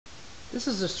This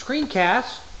is a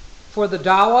screencast for the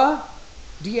Dahua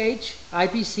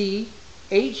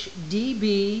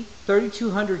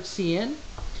IPC-HDB3200CN.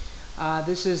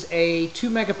 This is a 2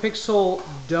 megapixel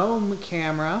dome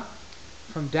camera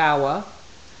from Dahua.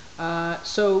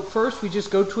 So first we just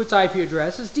go to its IP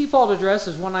address. Its default address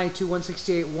is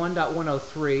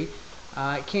 192.168.1.103.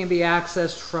 It can be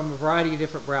accessed from a variety of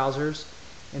different browsers.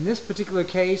 In this particular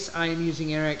case I am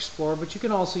using Internet Explorer, but you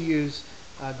can also use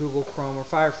Google Chrome or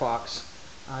Firefox.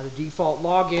 The default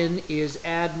login is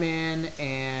admin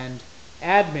and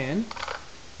admin,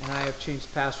 and I have changed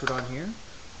the password on here.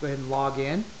 Go ahead and log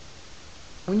in.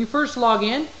 When you first log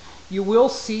in, you will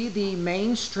see the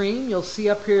main stream. You'll see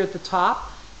up here at the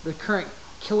top the current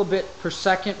kilobit per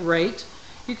second rate.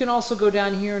 You can also go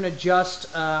down here and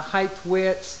adjust height,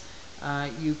 width.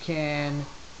 You can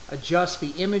adjust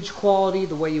the image quality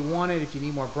the way you want it if you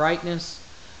need more brightness.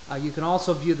 You can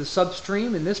also view the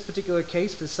substream. In this particular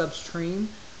case, the substream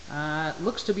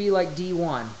looks to be like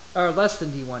D1, or less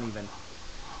than D1 even.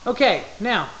 Okay,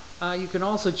 now you can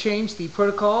also change the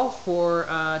protocol for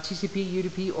TCP,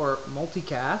 UDP, or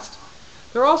multicast.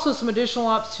 There are also some additional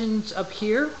options up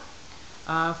here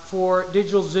for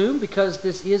digital zoom, because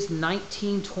this is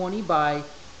 1920 by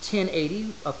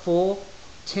 1080, a full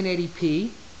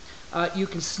 1080p. You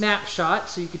can snapshot,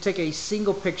 so you can take a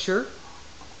single picture,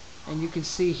 and you can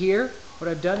see here what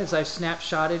I've done is I've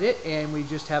snapshotted it, and we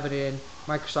just have it in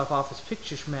Microsoft Office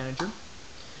Pictures Manager.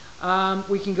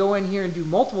 We can go in here and do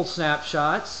multiple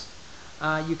snapshots.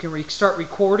 You can start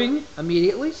recording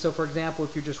immediately, so for example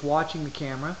if you're just watching the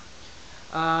camera.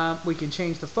 We can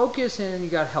change the focus, and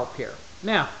you got help here.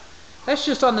 Now that's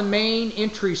just on the main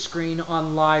entry screen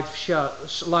on live show.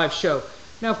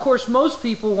 Now of course most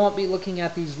people won't be looking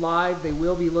at these live, they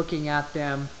will be looking at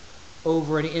them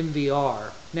over an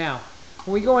NVR. Now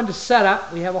when we go into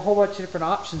setup, we have a whole bunch of different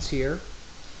options here.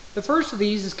 The first of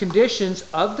these is conditions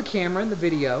of the camera and the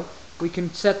video. We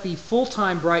can set the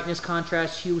full-time brightness,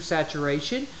 contrast, hue,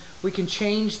 saturation. We can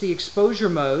change the exposure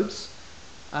modes,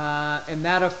 and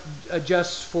that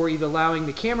adjusts for either allowing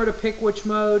the camera to pick which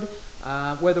mode,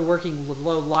 whether working with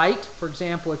low light. For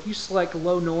example, if you select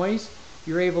low noise,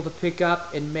 you're able to pick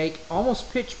up and make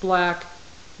almost pitch black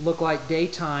look like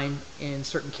daytime in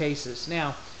certain cases.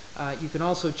 Now, you can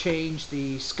also change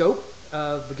the scope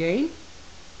of the gain.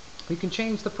 You can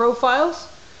change the profiles,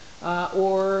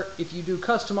 or if you do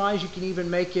customize, you can even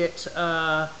make it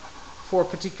for a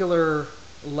particular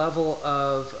level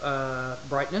of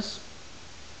brightness.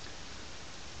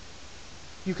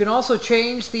 You can also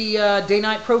change the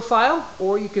day-night profile,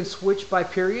 or you can switch by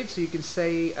period. So you can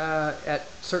say at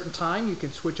certain time you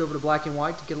can switch over to black and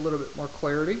white to get a little bit more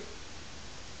clarity.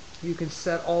 You can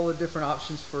set all the different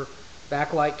options for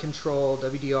backlight control,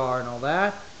 WDR, and all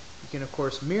that. You can of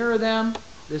course mirror them.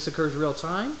 This occurs real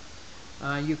time.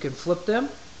 You can flip them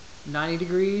 90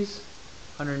 degrees,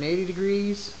 180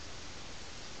 degrees.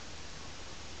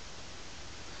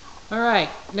 Alright,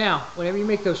 now whenever you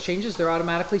make those changes, they're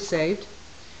automatically saved.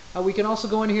 We can also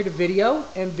go in here to video,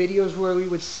 and video is where we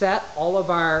would set all of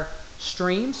our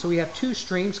streams. So we have two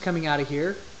streams coming out of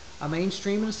here, a main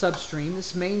stream and a substream.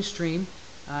 This main stream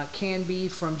can be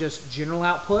from just general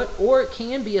output, or it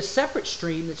can be a separate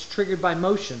stream that's triggered by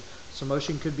motion. So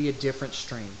motion could be a different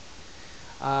stream.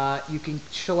 You can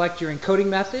select your encoding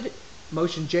method,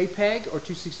 motion JPEG or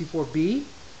 264B.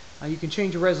 You can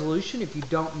change the resolution if you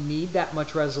don't need that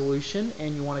much resolution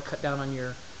and you want to cut down on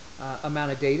your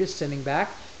amount of data sending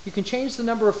back. You can change the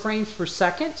number of frames per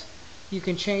second. You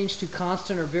can change to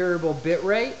constant or variable bit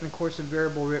rate. And of course in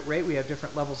variable bit rate we have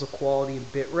different levels of quality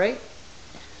and bit rate.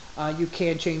 You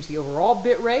can change the overall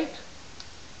bit rate.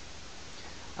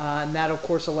 And that of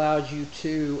course allows you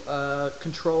to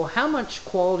control how much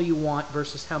quality you want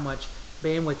versus how much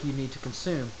bandwidth you need to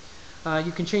consume.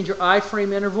 You can change your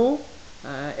iframe interval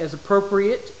as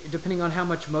appropriate depending on how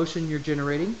much motion you're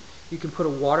generating. You can put a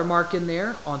watermark in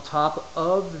there on top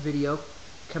of the video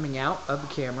coming out of the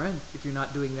camera if you're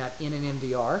not doing that in an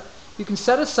NVR. You can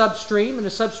set a substream, and a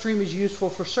substream is useful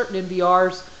for certain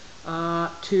NVRs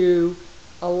to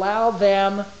allow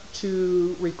them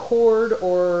to record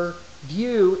or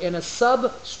view in a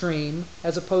substream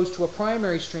as opposed to a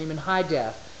primary stream in high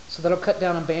def, so that'll cut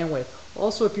down on bandwidth.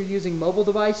 Also, if you're using mobile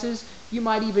devices, you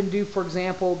might even do, for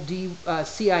example,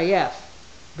 CIF,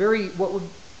 what would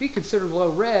be considered low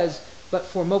res, but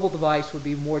for a mobile device would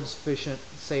be more than sufficient,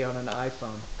 say on an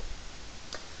iPhone.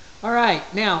 Alright,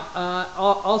 now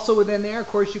also within there of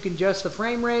course you can adjust the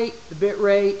frame rate, the bit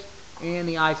rate, and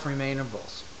the iframe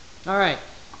intervals. Alright,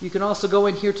 you can also go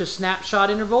in here to snapshot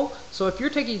interval. So if you're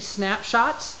taking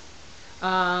snapshots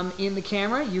in the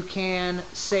camera, you can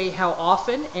say how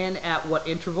often and at what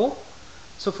interval.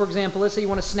 So for example, let's say you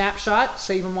want a snapshot,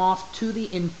 save them off to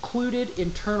the included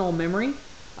internal memory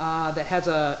that has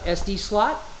a SD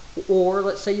slot, or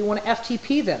let's say you want to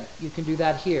FTP them. You can do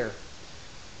that here.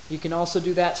 You can also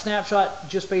do that snapshot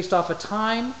just based off a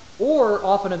time or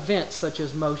off an event such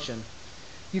as motion.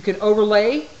 You can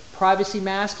overlay privacy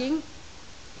masking.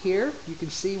 Here you can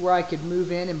see where I could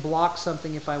move in and block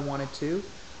something if I wanted to.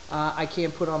 I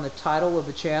can put on the title of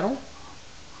the channel,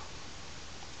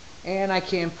 and I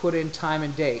can put in time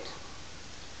and date.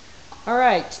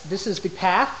 Alright, this is the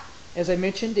path. As I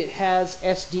mentioned, it has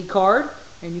SD card,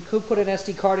 and you could put an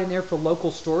SD card in there for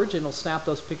local storage and it'll snap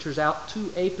those pictures out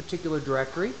to a particular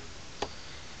directory.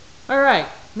 Alright,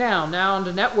 now on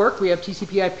the network we have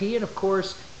TCP/IP, and of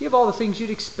course you have all the things you'd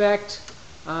expect.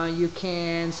 You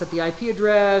can set the IP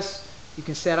address, you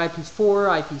can set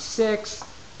IP4,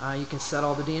 IP6, you can set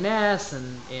all the DNS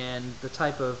and the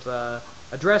type of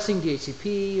addressing,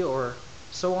 DHCP or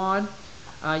so on.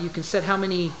 You can set how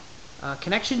many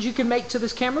connections you can make to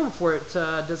this camera before it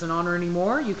doesn't honor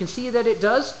anymore. You can see that it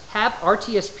does have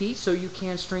RTSP, so you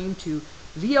can stream to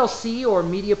VLC or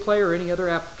Media Player or any other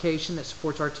application that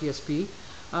supports RTSP.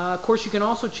 Of course, you can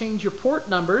also change your port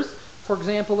numbers. For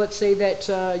example, let's say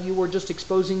that you were just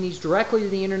exposing these directly to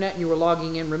the internet and you were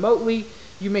logging in remotely.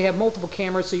 You may have multiple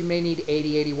cameras, so you may need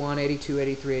 80, 81, 82,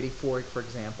 83, 84, for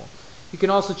example. You can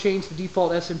also change the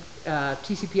default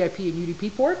TCP/IP and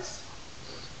UDP ports.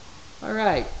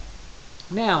 Alright,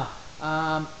 now,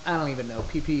 I don't even know,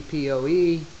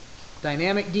 PPPoE,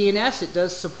 dynamic DNS, it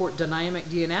does support dynamic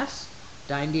DNS.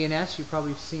 DynDNS, you've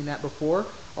probably seen that before,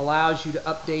 allows you to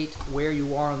update where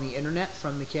you are on the internet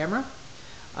from the camera.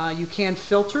 You can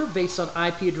filter based on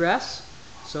IP address.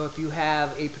 So if you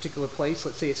have a particular place,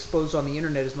 let's say exposed on the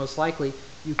internet is most likely,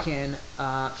 you can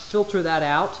filter that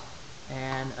out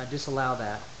and disallow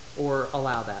that or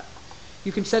allow that.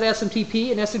 You can set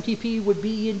SMTP, and SMTP would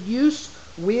be in use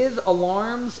with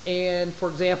alarms and, for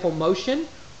example, motion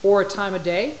or a time of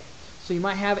day. So you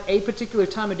might have a particular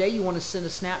time of day you want to send a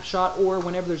snapshot, or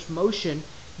whenever there's motion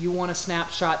you want a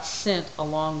snapshot sent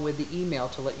along with the email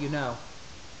to let you know.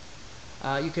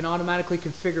 You can automatically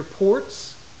configure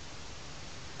ports.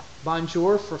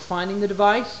 Bonjour for finding the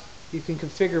device. You can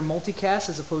configure multicast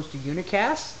as opposed to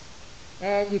unicast.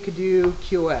 And you could do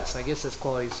QoS. I guess that's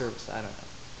quality of service. I don't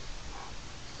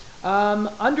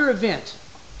know. Under event,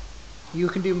 you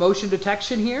can do motion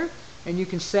detection here, and you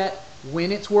can set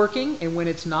when it's working and when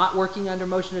it's not working under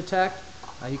motion detect.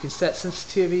 You can set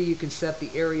sensitivity, you can set the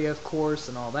area, of course,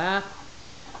 and all that.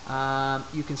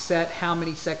 You can set how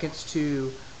many seconds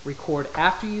to record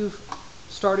after you've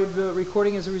started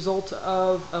recording as a result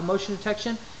of motion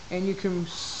detection, and you can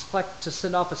select to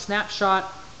send off a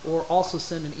snapshot or also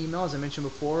send an email, as I mentioned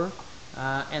before,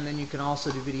 and then you can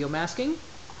also do video masking.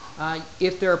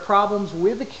 If there are problems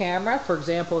with the camera, for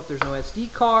example, if there's no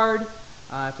SD card,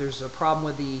 if there's a problem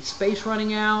with the space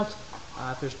running out,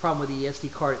 if there's a problem with the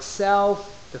SD card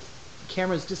itself, the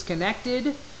camera is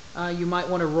disconnected, you might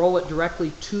want to roll it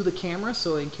directly to the camera,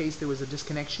 so in case there was a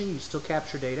disconnection you still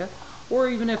capture data, or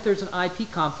even if there's an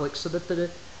IP conflict so that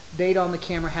the data on the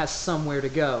camera has somewhere to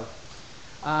go.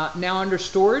 Now under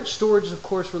storage is of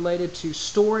course related to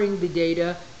storing the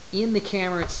data in the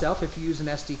camera itself if you use an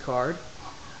SD card.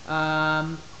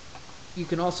 You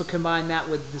can also combine that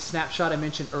with the snapshot I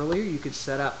mentioned earlier. You could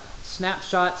set up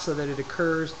snapshots so that it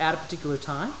occurs at a particular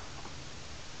time.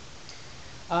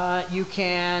 You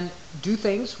can do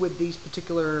things with these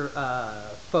particular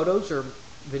photos or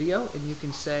video, and you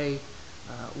can say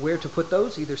where to put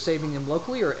those, either saving them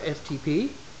locally or FTP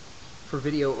for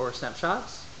video or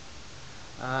snapshots.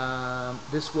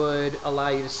 This would allow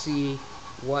you to see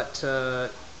what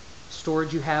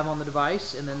storage you have on the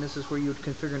device, and then this is where you would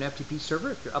configure an FTP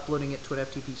server if you're uploading it to an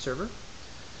FTP server.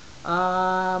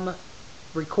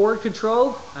 Record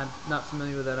control, I'm not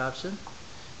familiar with that option.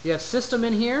 You have system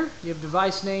in here, you have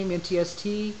device name,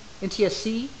 NTSC.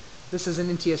 This is an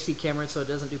NTSC camera, so it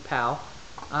doesn't do PAL.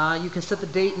 You can set the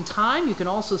date and time. You can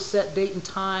also set date and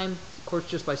time, of course,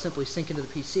 just by simply syncing to the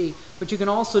PC, but you can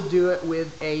also do it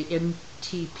with a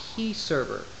NTP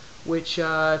server, which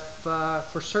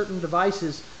for certain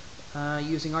devices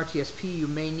using RTSP, you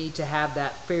may need to have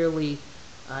that fairly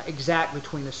exact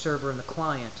between the server and the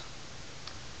client.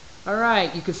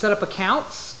 Alright, you can set up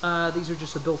accounts. These are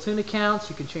just the built-in accounts.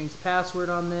 You can change the password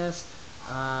on this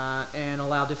and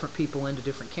allow different people into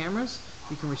different cameras.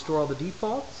 You can restore all the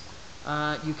defaults.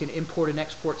 You can import and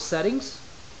export settings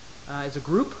as a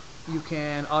group. You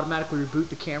can automatically reboot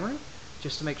the camera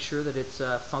just to make sure that it's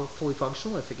fully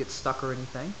functional if it gets stuck or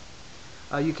anything.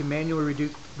 You can manually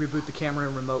reboot the camera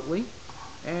remotely,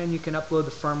 and you can upload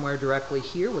the firmware directly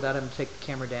here without having to take the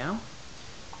camera down.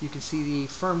 You can see the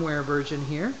firmware version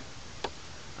here.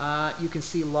 You can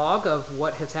see log of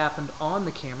what has happened on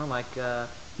the camera, like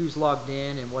who's logged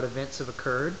in and what events have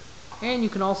occurred. And you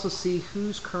can also see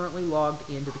who's currently logged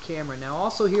into the camera. Now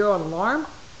also here on alarm,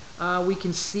 we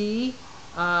can see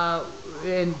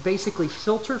and basically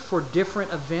filter for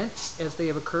different events as they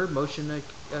have occurred, motion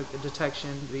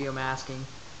detection, video masking,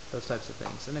 those types of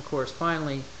things. And of course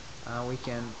finally we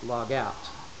can log out.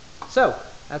 So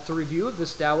that's a review of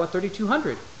this Dahua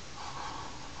 3200.